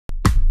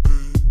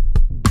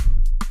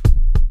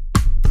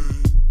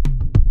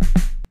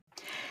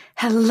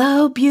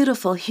Hello,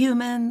 beautiful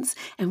humans,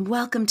 and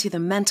welcome to the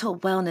Mental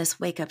Wellness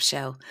Wake Up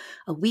Show,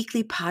 a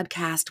weekly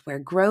podcast where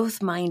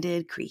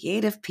growth-minded,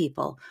 creative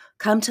people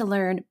come to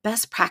learn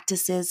best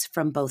practices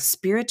from both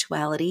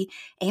spirituality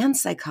and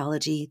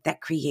psychology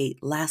that create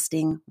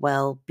lasting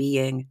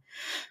well-being.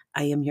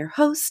 I am your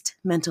host,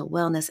 mental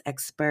wellness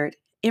expert,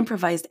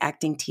 improvised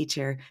acting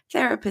teacher,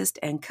 therapist,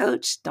 and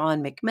coach,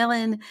 Dawn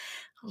McMillan.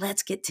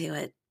 Let's get to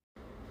it.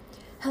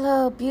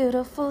 Hello,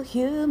 beautiful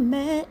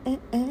humans.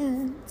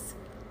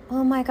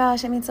 Oh my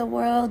gosh, it means the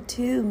world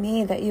to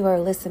me that you are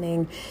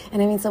listening.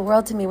 And it means the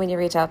world to me when you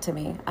reach out to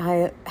me.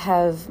 I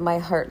have my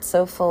heart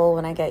so full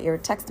when I get your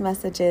text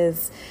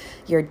messages,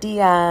 your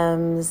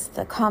DMs,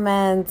 the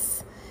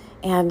comments.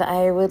 And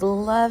I would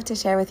love to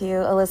share with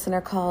you a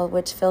listener call,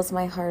 which fills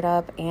my heart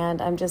up.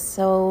 And I'm just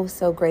so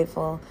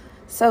grateful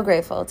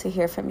to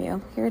hear from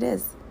you. Here it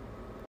is.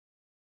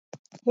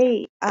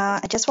 Hey,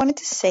 I just wanted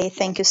to say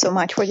thank you so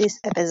much for this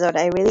episode.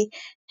 I really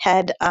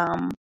had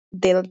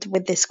dealt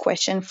with this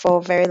question for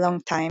a very long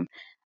time.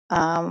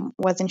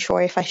 Wasn't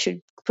sure if I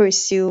should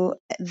pursue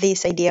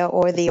this idea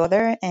or the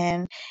other,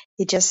 and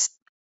you just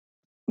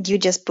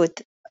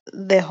put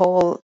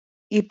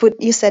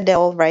you said the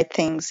all right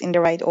things in the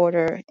right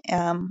order.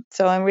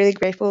 So I'm really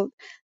grateful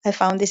I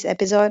found this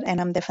episode,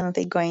 and I'm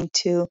definitely going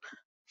to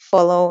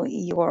follow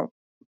your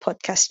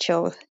podcast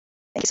show.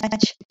 Thank you so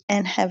much,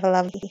 and have a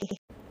lovely day.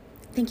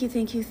 Thank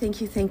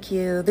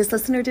you. This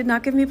listener did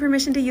not give me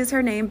permission to use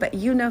her name, but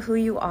you know who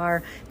you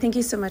are. Thank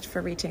you so much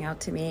for reaching out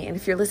to me. And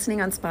if you're listening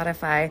on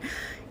Spotify,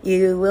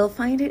 you will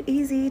find it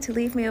easy to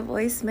leave me a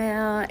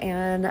voicemail,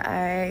 and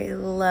I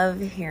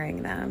love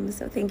hearing them.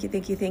 So thank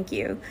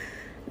you.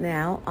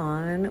 Now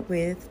on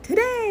with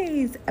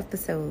today's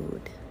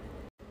episode.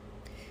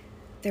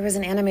 There was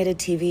an animated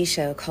TV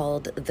show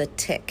called The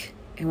Tick,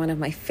 and one of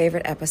my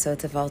favorite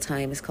episodes of all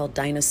time is called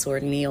Dinosaur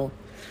Neil.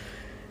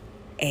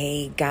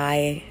 A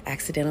guy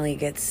accidentally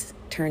gets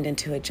turned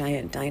into a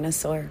giant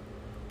dinosaur,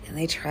 and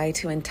they try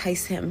to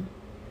entice him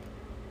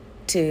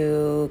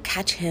to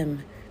catch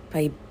him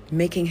by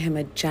making him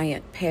a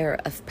giant pair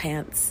of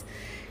pants.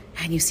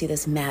 And you see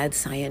this mad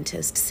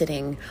scientist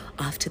sitting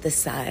off to the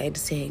side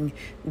saying,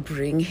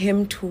 "Bring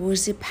him to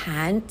the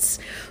pants,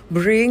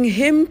 bring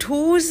him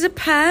to the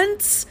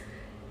pants."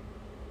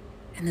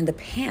 And then the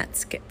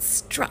pants get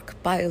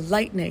struck by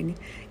lightning,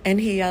 and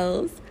he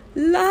yells,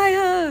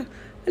 "Liar!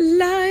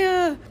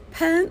 Liar,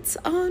 pants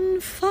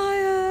on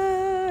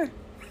fire."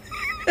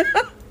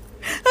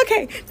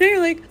 Okay, now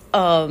you're like,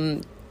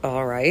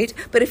 all right.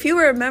 But if you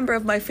were a member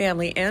of my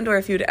family and or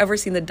if you'd ever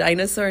seen the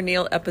Dinosaur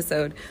Neil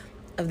episode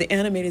of the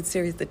animated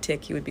series The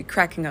Tick, you would be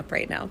cracking up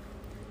right now.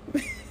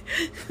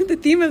 The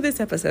theme of this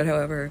episode,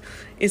 however,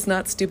 is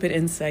not stupid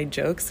inside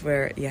jokes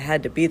where you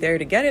had to be there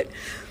to get it.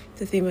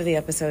 The theme of the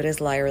episode is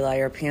liar,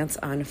 liar, pants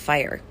on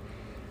fire.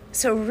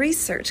 So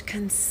research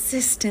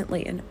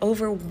consistently and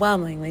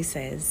overwhelmingly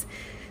says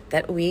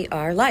that we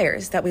are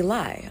liars, that we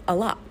lie a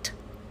lot,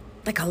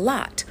 like a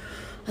lot.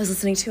 I was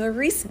listening to a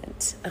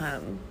recent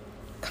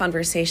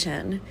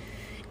conversation,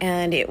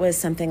 and it was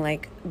something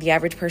like the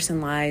average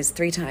person lies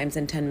 3 times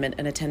in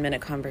a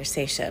 10-minute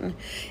conversation,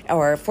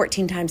 or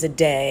 14 times a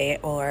day,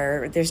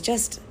 or there's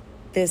just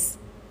this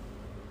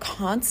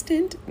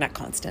consistent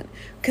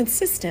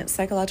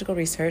psychological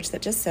research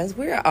that just says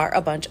we are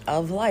a bunch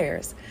of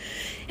liars.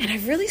 And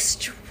I've really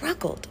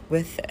struggled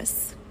with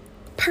this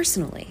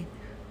personally,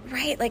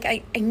 right? Like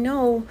I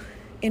know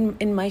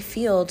in my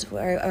field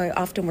where I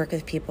often work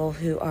with people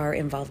who are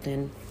involved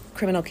in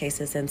criminal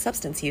cases and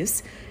substance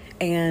use,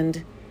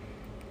 and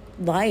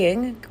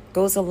lying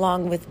goes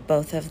along with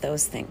both of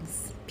those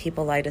things.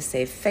 People lie to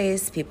save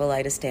face, people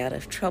lie to stay out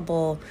of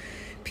trouble,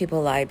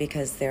 people lie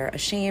because they're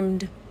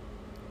ashamed.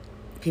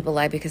 People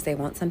lie because they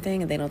want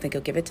something and they don't think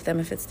you'll give it to them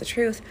if it's the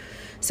truth.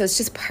 So it's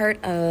just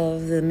part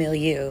of the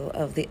milieu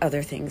of the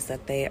other things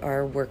that they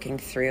are working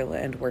through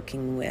and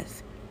working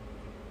with.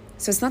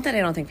 So it's not that I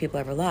don't think people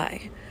ever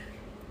lie.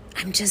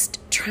 I'm just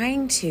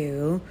trying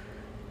to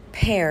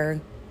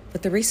pair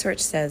what the research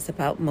says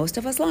about most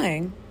of us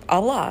lying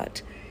a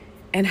lot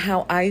and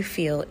how I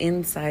feel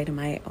inside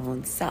my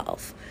own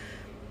self.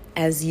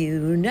 As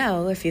you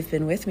know, if you've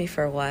been with me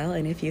for a while,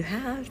 and if you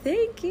have,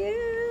 thank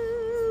you.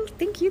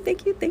 Thank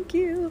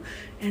you.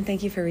 And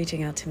thank you for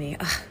reaching out to me.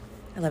 Oh,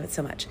 I love it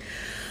so much.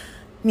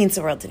 It means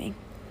the world to me.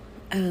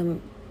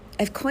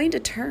 I've coined a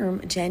term,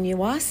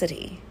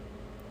 genuosity,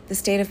 the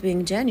state of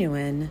being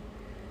genuine,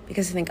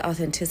 because I think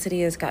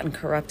authenticity has gotten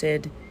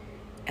corrupted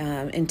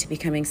into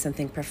becoming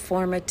something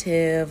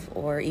performative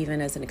or even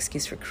as an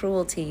excuse for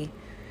cruelty.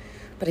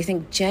 But I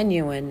think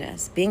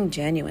genuineness, being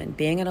genuine,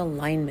 being in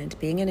alignment,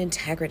 being in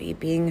integrity,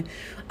 being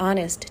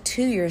honest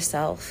to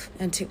yourself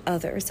and to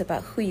others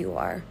about who you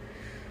are,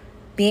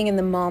 being in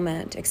the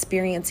moment,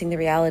 experiencing the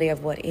reality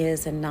of what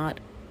is and not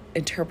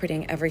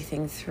interpreting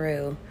everything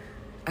through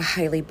a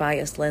highly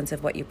biased lens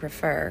of what you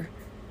prefer.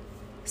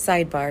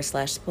 Sidebar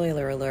 /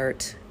 spoiler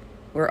alert,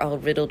 we're all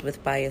riddled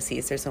with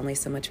biases. There's only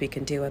so much we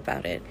can do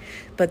about it.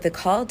 But the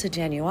call to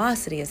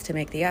genuosity is to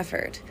make the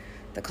effort,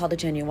 The call to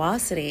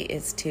genuosity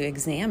is to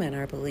examine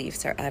our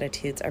beliefs, our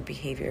attitudes, our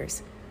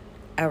behaviors,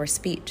 our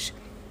speech.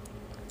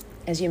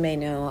 As you may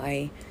know,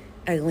 I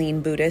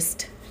lean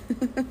Buddhist.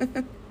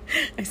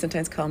 I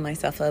sometimes call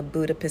myself a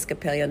Buddha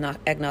Episcopalian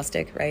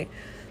agnostic, right?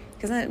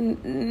 Because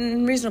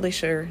I'm reasonably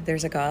sure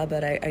there's a God,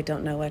 but I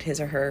don't know what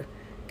his or her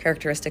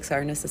characteristics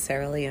are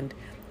necessarily. And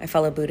I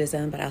follow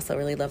Buddhism, but I also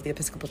really love the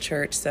Episcopal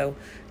Church. So,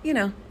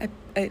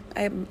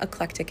 I'm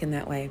eclectic in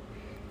that way.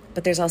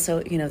 But there's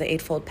also, the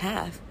Eightfold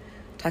Path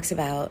talks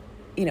about,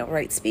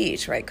 right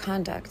speech, right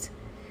conduct.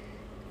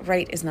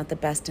 Right is not the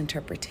best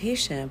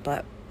interpretation,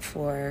 but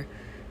for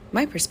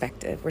my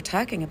perspective, we're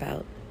talking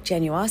about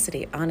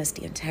genuosity,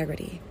 honesty,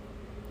 integrity,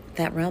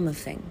 that realm of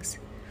things.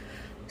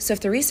 So if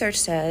the research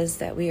says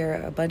that we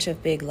are a bunch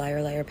of big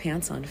liar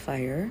pants on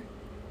fire,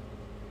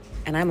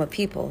 and I'm a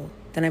people,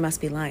 then I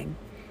must be lying.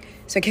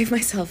 So I gave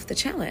myself the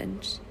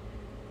challenge.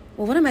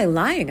 Well, what am I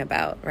lying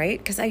about, right?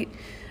 Because I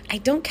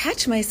don't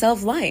catch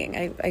myself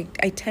lying.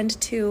 I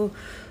tend to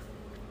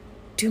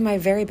do my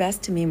very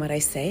best to mean what I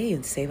say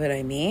and say what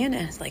I mean.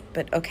 And it's like,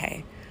 but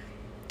okay,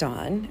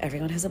 Dawn,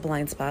 everyone has a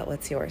blind spot.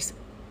 What's yours?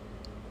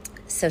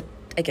 So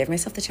I gave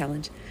myself the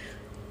challenge.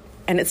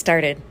 And it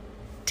started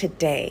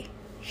today.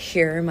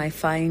 Here are my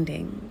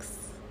findings.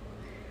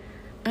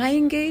 I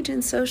engage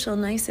in social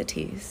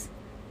niceties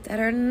that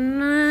are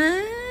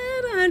not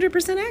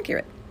 100%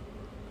 accurate.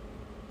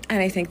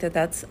 And I think that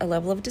that's a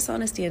level of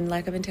dishonesty and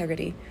lack of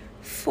integrity.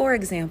 For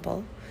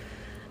example,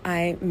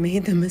 I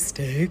made the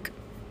mistake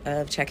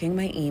of checking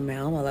my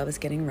email while I was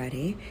getting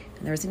ready.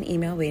 And there was an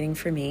email waiting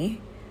for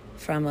me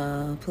from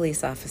a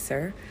police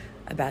officer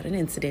about an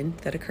incident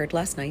that occurred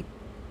last night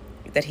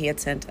that he had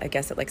sent, I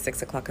guess, at like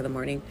 6 o'clock in the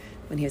morning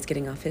when he was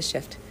getting off his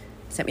shift.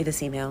 Sent me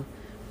this email,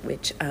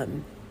 which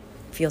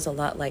feels a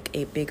lot like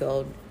a big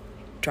old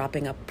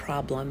dropping a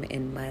problem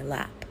in my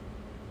lap.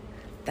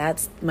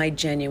 That's my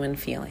genuine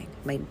feeling.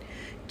 My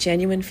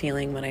genuine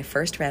feeling when I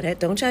first read it.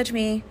 Don't judge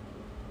me.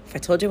 If I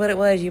told you what it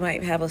was, you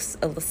might have a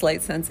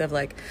slight sense of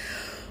like,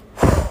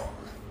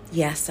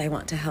 yes, I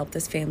want to help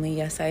this family.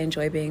 Yes, I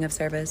enjoy being of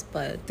service.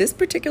 But this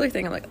particular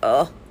thing, I'm like,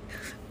 oh,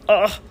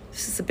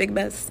 this is a big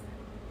mess.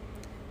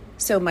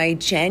 So my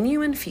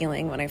genuine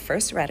feeling when I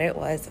first read it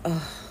was,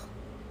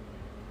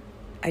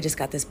 I just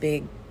got this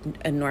big,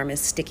 enormous,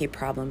 sticky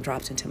problem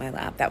dropped into my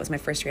lap. That was my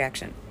first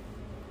reaction.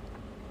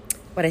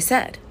 What I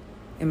said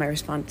in my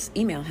response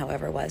email,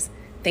 however, was,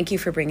 thank you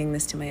for bringing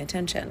this to my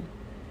attention.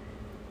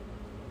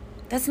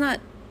 That's not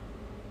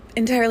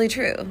entirely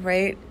true,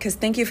 right? Because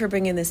thank you for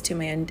bringing this to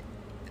my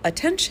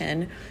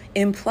attention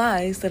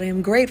implies that I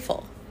am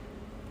grateful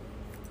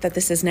that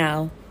this is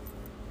now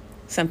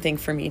something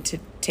for me to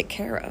take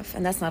care of.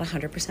 And that's not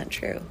 100%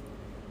 true.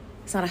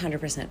 It's not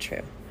 100%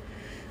 true.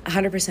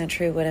 100%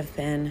 true would have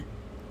been,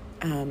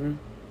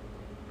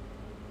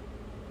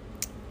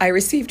 I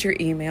received your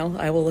email.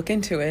 I will look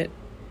into it.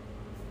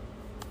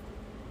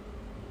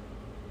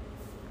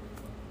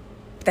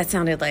 That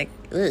sounded like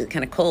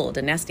kind of cold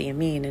and nasty and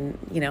mean. And,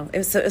 it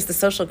was the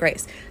social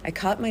grace. I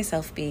caught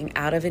myself being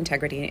out of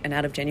integrity and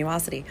out of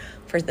genuosity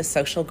for the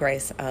social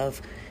grace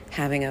of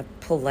having a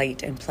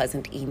polite and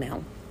pleasant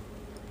email.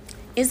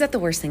 Is that the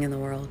worst thing in the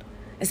world?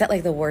 Is that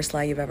like the worst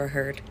lie you've ever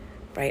heard?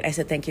 Right? I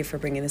said, thank you for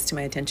bringing this to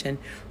my attention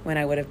when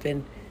I would have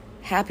been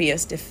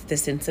happiest if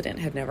this incident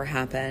had never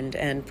happened.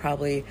 And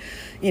probably,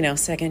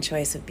 second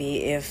choice would be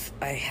if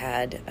I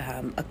had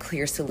a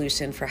clear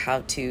solution for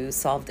how to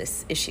solve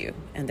this issue.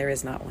 And there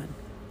is not one,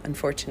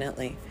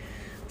 unfortunately.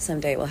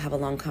 Someday we'll have a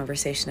long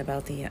conversation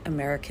about the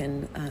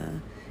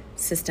American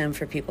system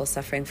for people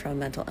suffering from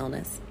mental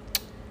illness.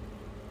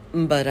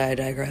 But I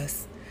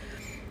digress.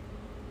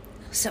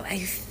 So I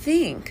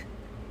think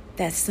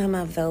that some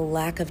of the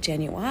lack of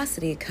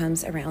genuosity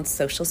comes around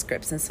social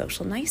scripts and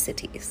social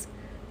niceties.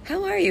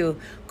 How are you?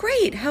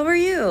 Great. How are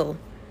you?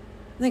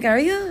 I'm like, are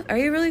you? Are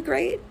you really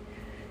great?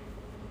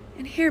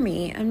 And hear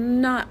me,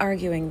 I'm not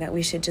arguing that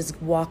we should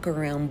just walk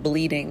around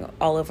bleeding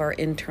all of our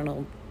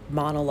internal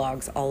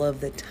monologues all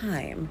of the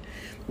time.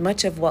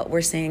 Much of what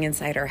we're saying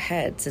inside our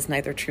heads is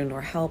neither true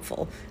nor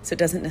helpful, so it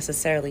doesn't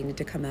necessarily need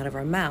to come out of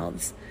our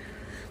mouths.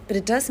 But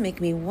it does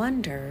make me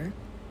wonder,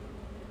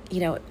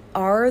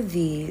 are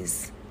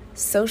these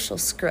social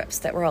scripts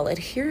that we're all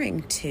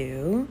adhering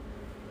to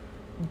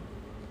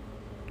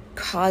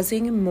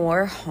causing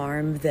more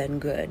harm than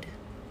good?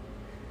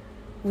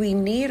 We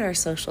need our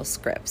social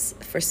scripts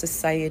for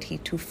society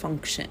to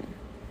function,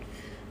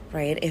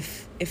 right?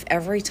 If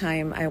every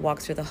time I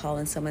walked through the hall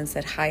and someone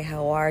said, hi,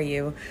 how are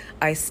you?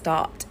 I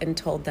stopped and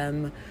told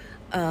them,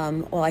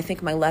 well, I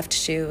think my left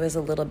shoe is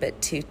a little bit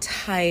too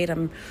tight.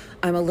 I'm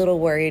a little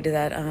worried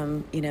that,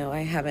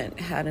 I haven't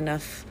had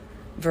enough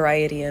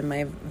variety in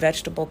my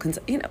vegetable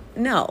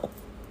no.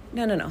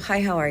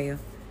 Hi, how are you?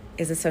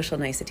 Is a social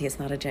nicety. It's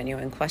not a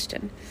genuine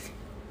question.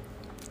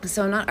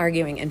 So I'm not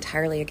arguing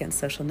entirely against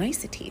social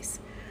niceties.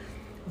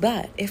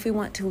 But if we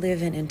want to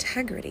live in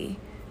integrity,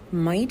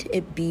 might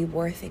it be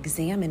worth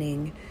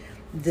examining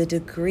the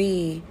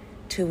degree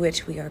to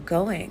which we are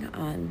going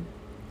on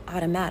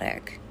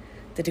automatic,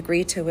 the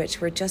degree to which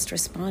we're just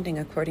responding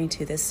according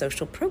to this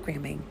social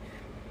programming.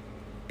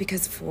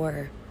 Because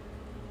for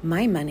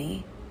my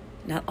money,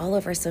 not all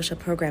of our social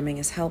programming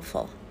is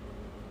helpful.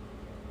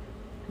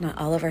 Not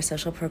all of our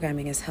social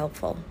programming is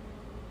helpful.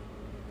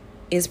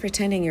 Is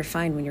pretending you're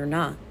fine when you're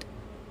not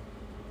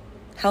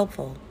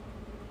helpful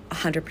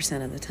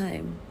 100% of the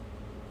time?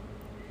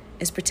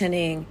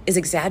 Is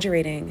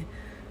exaggerating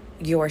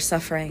your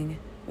suffering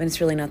when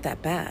it's really not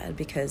that bad,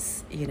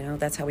 because,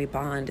 that's how we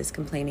bond, is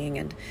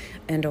complaining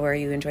and or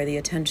you enjoy the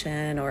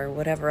attention or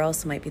whatever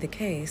else might be the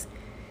case.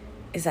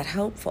 Is that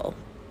helpful?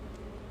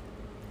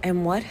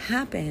 And what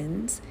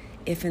happens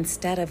if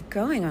instead of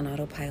going on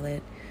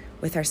autopilot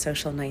with our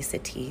social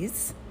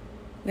niceties,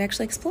 we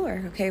actually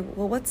explore, okay,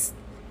 well, what's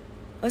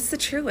the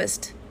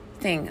truest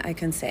thing I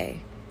can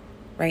say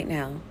right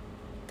now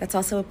that's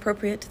also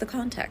appropriate to the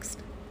context?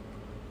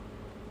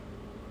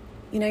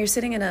 You're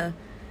sitting in a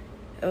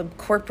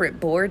corporate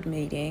board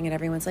meeting and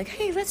everyone's like,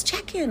 hey, let's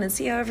check in and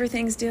see how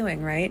everything's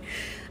doing, right?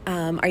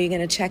 Are you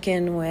going to check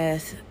in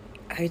with,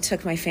 I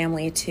took my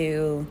family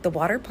to the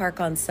water park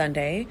on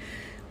Sunday,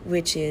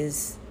 which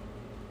is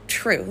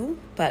true,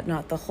 but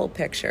not the whole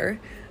picture.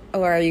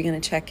 Or are you going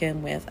to check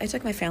in with, I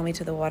took my family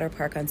to the water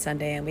park on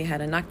Sunday and we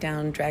had a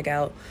knockdown,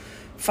 drag-out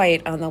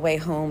fight on the way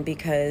home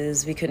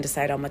because we couldn't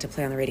decide on what to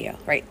play on the radio,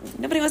 right?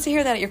 Nobody wants to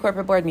hear that at your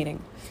corporate board meeting.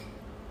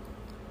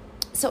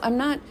 So I'm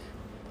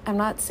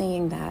not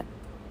saying that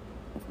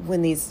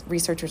when these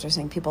researchers are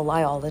saying people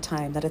lie all the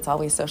time, that it's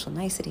always social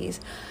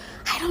niceties.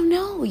 I don't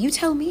know. You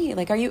tell me.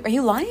 Like, are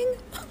you lying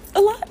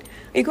a lot?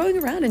 Are you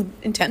going around and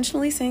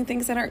intentionally saying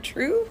things that aren't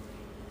true?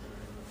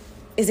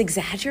 Is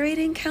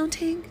exaggerating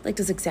counting? Like,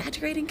 does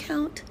exaggerating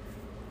count?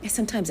 I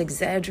sometimes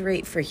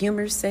exaggerate for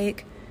humor's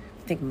sake.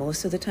 I think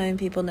most of the time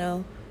people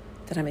know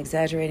that I'm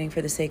exaggerating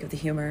for the sake of the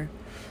humor.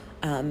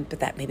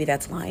 But maybe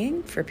that's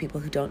lying for people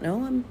who don't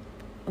know.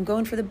 I'm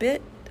going for the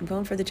bit. I'm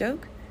going for the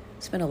joke.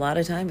 Spend a lot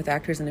of time with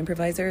actors and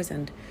improvisers,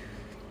 and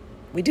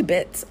we do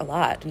bits a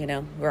lot.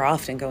 We're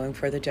often going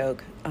for the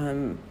joke.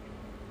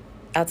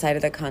 Outside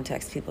of that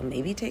context, people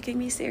may be taking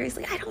me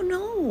seriously. I don't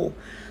know,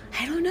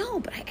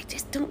 but I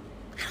don't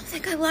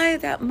think I lie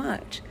that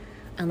much,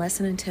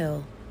 unless and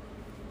until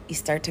you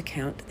start to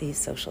count these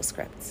social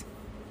scripts.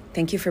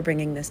 Thank you for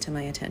bringing this to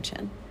my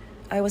attention.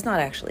 I was not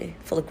actually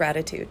full of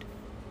gratitude.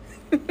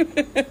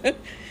 I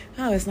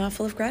was not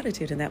full of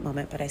gratitude in that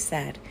moment, but I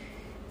said,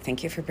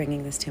 thank you for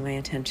bringing this to my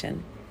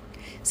attention.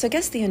 So I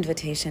guess the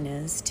invitation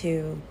is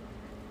to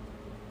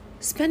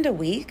spend a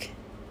week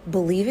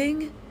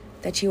believing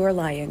that you are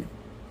lying.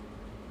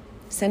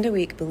 Spend a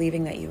week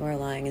believing that you are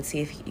lying and see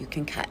if you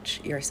can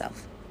catch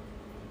yourself.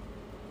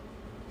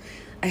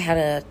 I had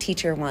a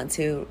teacher once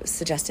who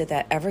suggested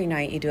that every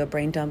night you do a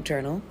brain dump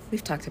journal.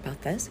 We've talked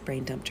about this,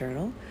 brain dump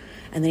journal.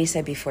 And then he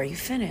said, before you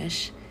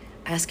finish,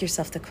 ask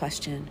yourself the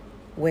question,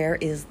 where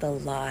is the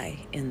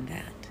lie in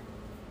that?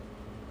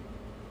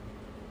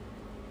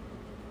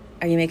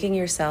 Are you making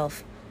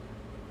yourself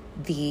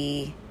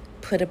the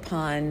put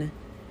upon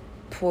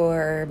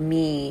poor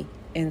me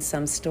in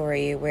some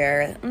story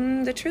where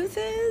the truth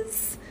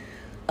is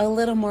a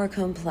little more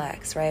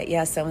complex, right?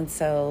 Yeah,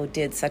 so-and-so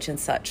did such and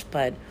such,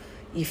 but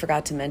you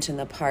forgot to mention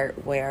the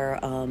part where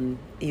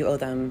you owe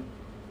them,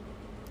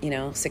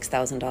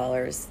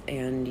 $6,000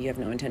 and you have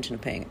no intention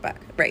of paying it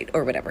back, right?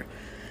 Or whatever.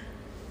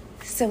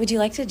 So would you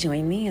like to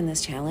join me in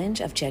this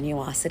challenge of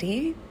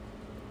genuosity?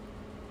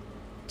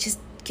 Just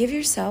give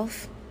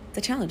yourself the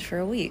challenge for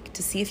a week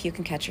to see if you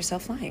can catch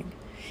yourself lying.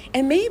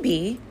 And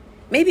maybe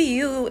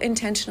you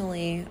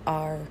intentionally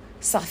are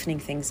softening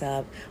things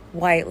up,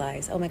 white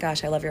lies. Oh my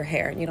gosh, I love your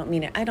hair. And you don't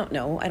mean it. I don't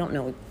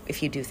know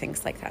if you do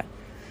things like that.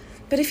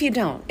 But if you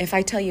don't, if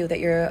I tell you that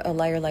you're a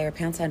liar,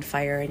 pants on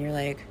fire, and you're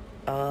like,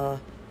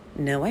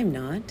 no, I'm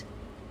not.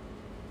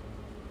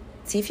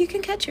 See if you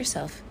can catch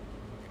yourself.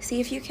 See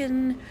if you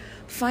can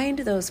find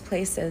those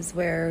places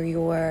where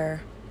you're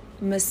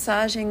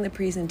massaging the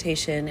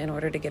presentation in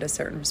order to get a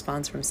certain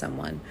response from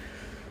someone.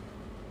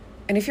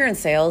 And if you're in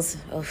sales,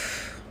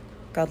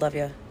 God love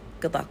you.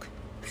 Good luck.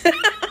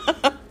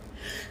 But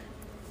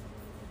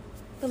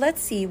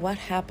let's see what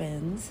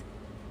happens.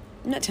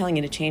 I'm not telling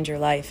you to change your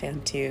life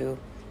and to,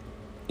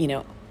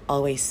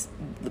 always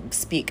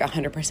speak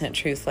 100%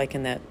 truth like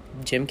in that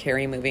Jim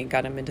Carrey movie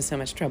got him into so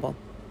much trouble.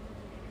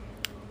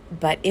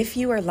 But if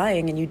you are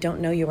lying and you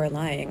don't know you are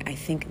lying, I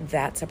think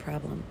that's a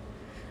problem.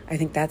 I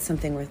think that's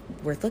something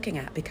worth looking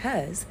at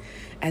because,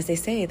 as they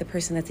say, the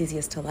person that's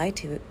easiest to lie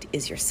to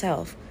is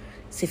yourself.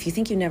 So if you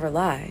think you never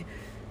lie,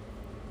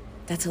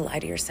 that's a lie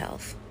to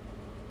yourself.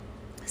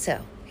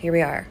 So here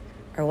we are,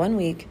 our 1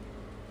 week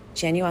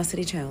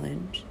Genuosity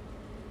challenge.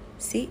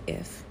 See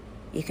if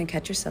you can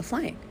catch yourself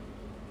lying.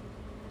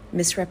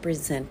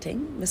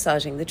 Misrepresenting,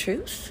 massaging the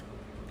truth,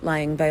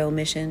 lying by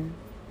omission,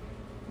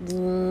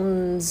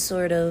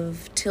 sort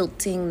of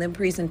tilting the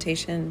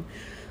presentation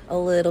a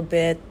little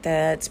bit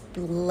that's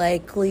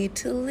likely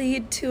to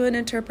lead to an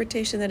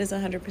interpretation that is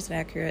 100%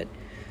 accurate.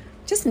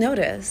 Just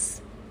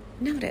notice,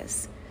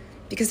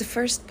 because the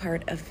first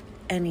part of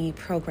any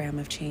program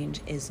of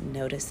change is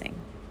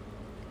noticing.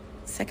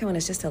 Second one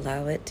is just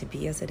allow it to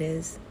be as it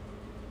is.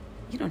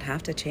 You don't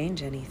have to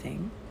change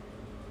anything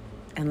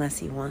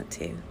unless you want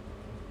to.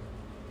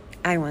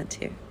 I want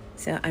to.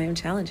 So I am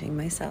challenging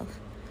myself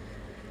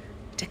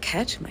to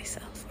catch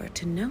myself or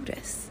to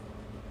notice.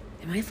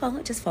 Am I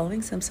just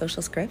following some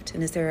social script?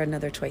 And is there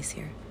another choice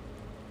here?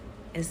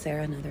 Is there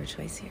another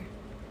choice here?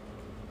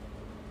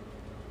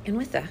 And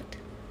with that,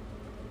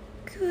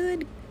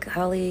 good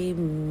golly,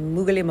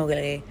 moogly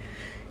moogly,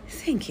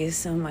 thank you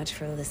so much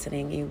for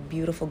listening, you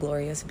beautiful,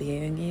 glorious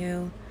being,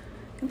 you.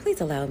 And please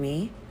allow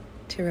me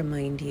to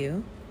remind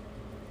you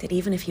that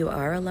even if you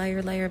are a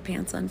liar, liar,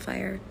 pants on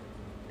fire,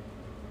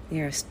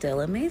 you're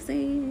still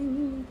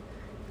amazing.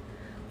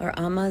 Or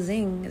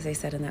amazing, as they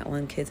said in that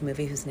one kid's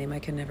movie whose name I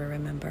can never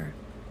remember.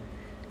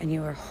 And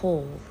you are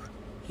whole.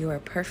 You are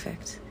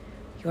perfect.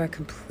 You are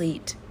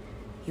complete.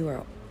 You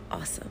are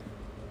awesome.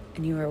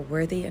 And you are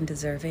worthy and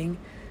deserving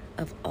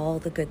of all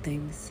the good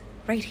things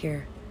right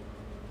here,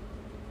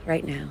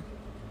 right now,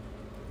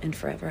 and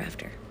forever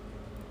after.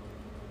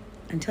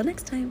 Until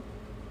next time.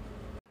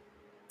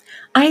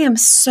 I am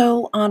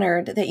so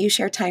honored that you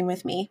share time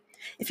with me.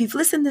 If you've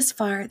listened this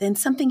far, then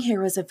something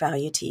here was of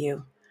value to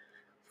you.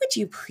 Would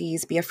you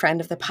please be a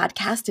friend of the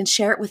podcast and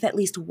share it with at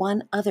least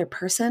one other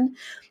person?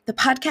 The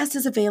podcast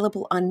is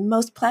available on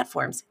most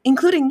platforms,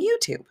 including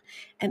YouTube,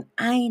 and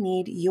I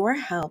need your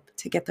help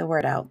to get the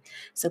word out.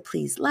 So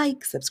please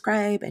like,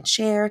 subscribe, and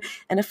share,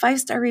 and a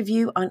 5-star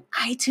review on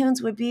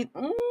iTunes would be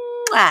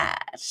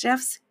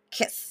chef's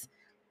kiss.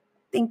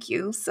 Thank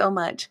you so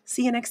much.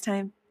 See you next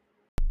time.